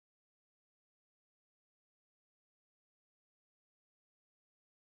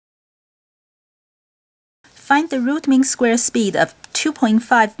Find the root mean square speed of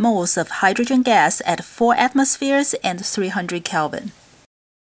 2.5 moles of hydrogen gas at 4 atmospheres and 300 Kelvin.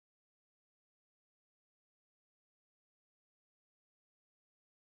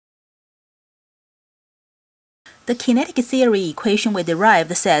 The kinetic theory equation we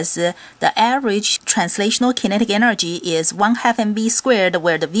derived says the average translational kinetic energy is 1/2 mv squared,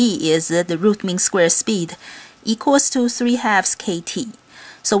 where the v is the root mean square speed, equals to 3/2 kT.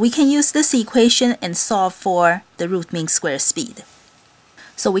 So we can use this equation and solve for the root mean square speed.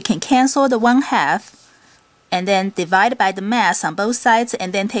 So we can cancel the 1/2 and then divide by the mass on both sides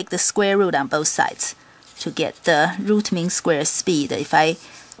and then take the square root on both sides to get the root mean square speed. If I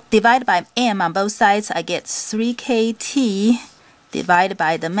divide by m on both sides, I get 3 kT divided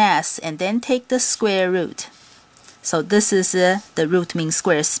by the mass and then take the square root. So this is the root mean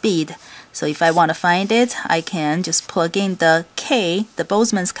square speed. So if I want to find it, I can just plug in the K, the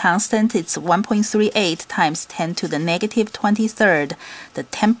Boltzmann's constant. It's 1.38 times 10 to the negative 23rd. The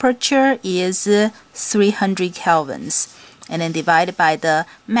temperature is 300 kelvins. And then divided by the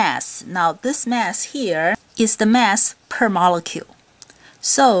mass. Now this mass here is the mass per molecule.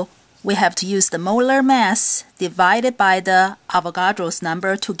 So we have to use the molar mass divided by the Avogadro's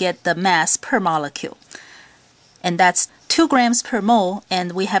number to get the mass per molecule. And that's 2 grams per mole,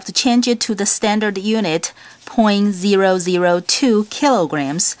 and we have to change it to the standard unit, 0.002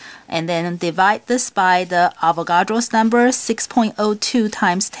 kilograms, and then divide this by the Avogadro's number, 6.02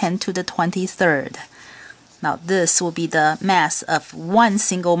 times 10 to the 23rd. Now this will be the mass of one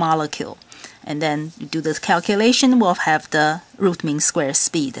single molecule. And then you do the calculation, we'll have the root mean square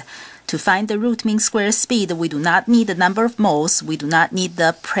speed. To find the root mean square speed, we do not need the number of moles, we do not need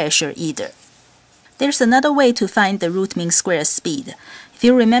the pressure either. There's another way to find the root mean square speed. If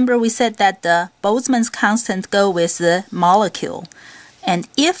you remember, we said that the Boltzmann's constant go with the molecule. And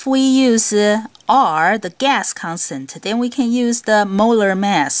if we use R, the gas constant, then we can use the molar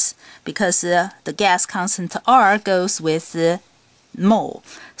mass because the gas constant R goes with mole.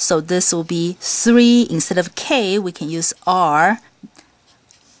 So this will be 3 instead of K, we can use R.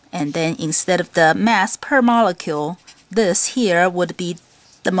 And then instead of the mass per molecule, this here would be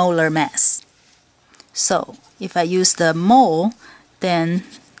the molar mass. So if I use the mole, then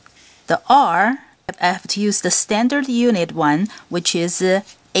the R, I have to use the standard unit one, which is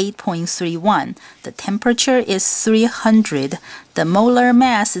 8.31. The temperature is 300. The molar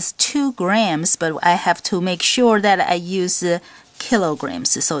mass is 2 grams, but I have to make sure that I use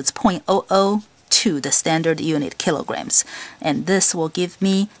kilograms. So it's 0.002, the standard unit kilograms. And this will give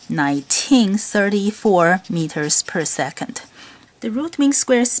me 1934 meters per second. The root mean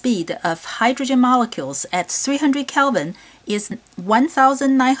square speed of hydrogen molecules at 300 Kelvin is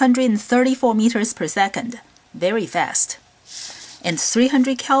 1,934 meters per second. Very fast. And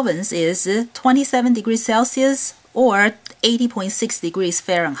 300 kelvins is 27 degrees Celsius or 80.6 degrees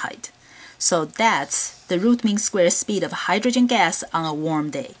Fahrenheit. So that's the root mean square speed of hydrogen gas on a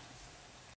warm day.